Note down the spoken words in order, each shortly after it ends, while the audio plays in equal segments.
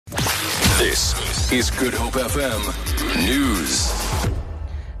This is Good Hope FM News.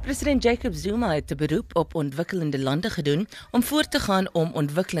 President Jacob Zuma het 'n beroep op ontwikkelende lande gedoen om voort te gaan om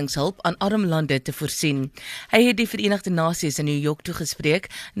ontwikkelingshulp aan arm lande te voorsien. Hy het die Verenigde Nasies in New York toegespreek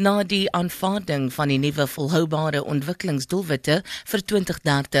na die aanvaarding van die nuwe volhoubare ontwikkelingsdoelwitte vir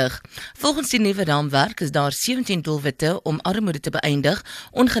 2030. Volgens die nuwe raamwerk is daar 17 doelwitte om armoede te beëindig,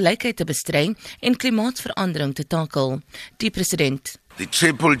 ongelykheid te bestry en klimaatsverandering te takel. Die president: The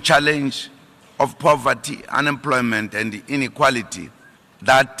triple challenge of poverty, unemployment and inequality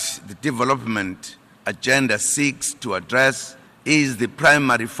that the development agenda seeks to address is the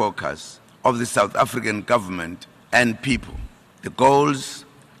primary focus of the South African government and people. The goals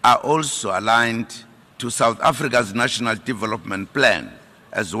are also aligned to South Africa's National Development Plan,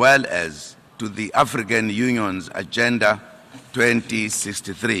 as well as to the African Union's Agenda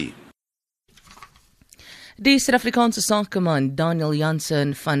 2063. Die Suid-Afrikaanse sakeman Daniel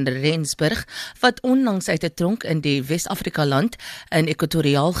Jansen van Rensburg, wat onlangs uit 'n tronk in die Wes-Afrika land in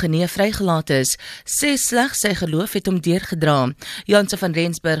Ekwatoriaal Guinea vrygelaat is, sê slegs sy geloof het hom deurgedra. Jansen van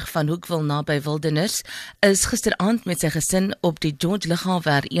Rensburg van Hoekwil naby Wildernis is gisteraand met sy gesin op die George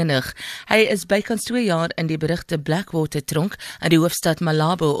Lughawe herenig. Hy is bykans 2 jaar in die berugte Blackwater tronk in die hoofstad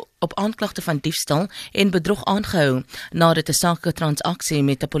Malabo op aanklagte van diefstal en bedrog aangehou, nadat 'n saketransaksie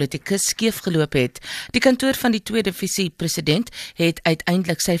met 'n politikus skeef geloop het. Die kantoor van die tweede visie-president het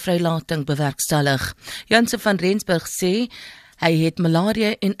uiteindelik sy vrylating bewerkstellig. Jansen van Rensburg sê hy het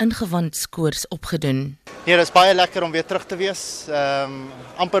malaria en ingewandskoors opgedoen. Nee, dit is baie lekker om weer terug te wees,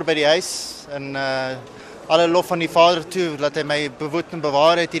 amper by die huis, en alle lof van die Vader toe, dat hy my bewoed en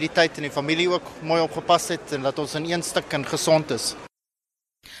bewaar het hierdie tyd, en die familie ook mooi opgepas het, en dat ons in een stuk en gesond is.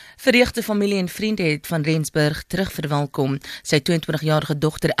 Verheugde familie en vriende het van Rensburg terugverwelkom. Sy 22-jarige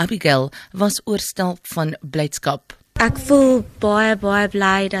dogter Abigail was oorstelp van blydskap. Ek voel baie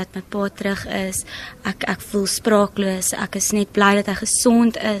bly dat my pa terug is. Ek voel spraakloos. Ek is net bly dat hy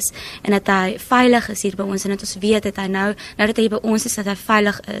gesond is en dat hy veilig is hier by ons, en dat ons weet dat hy nou dat hy by ons is, dat hy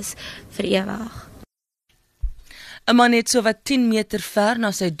veilig is vir ewig. 'n Man het sowat 10 meter ver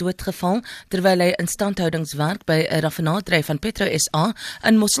na sy dood geval terwyl hy instandhoudingswerk by 'n raffinaderry van Petro SA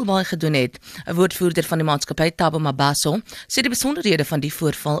in Mosselbaai gedoen het. 'n Woordvoerder van die maatskappy, Thabo Mabaso, sê die besonderhede van die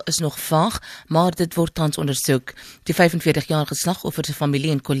voorval is nog vaag, maar dit word tans ondersoek. Die 45-jarige slagoffer se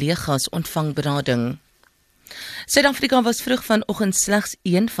familie en kollegas ontvang berading. Suid-Afrika was vroeg vanoggend slegs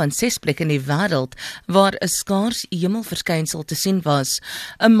een van 6 plekke in die wêreld waar 'n skaars hemelverskynsel te sien was.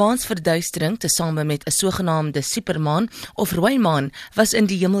 'n Maansverduistering tesame met 'n sogenaamde supermaan of rooi maan was in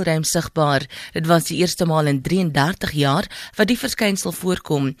die hemelruim sigbaar. Dit was die eerste maal in 33 jaar wat die verskynsel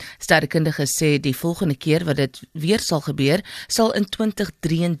voorkom. Sterrekundiges sê die volgende keer wat dit weer sal gebeur, sal in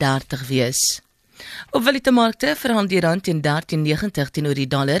 2033 wees. Op valutamarkte verhandel die rand teen 13.90 teenoor die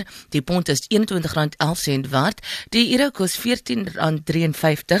dollar, die pond is R21.11 waard, die euro kos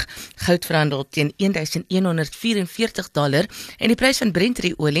R14.53, goud verhandel teen $1,144 en die prys van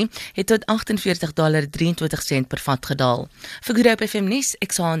Brent-olie het tot $48.23 per vat gedaal. Vir Good Hope FM nuus,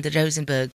 ek is Rosenburg.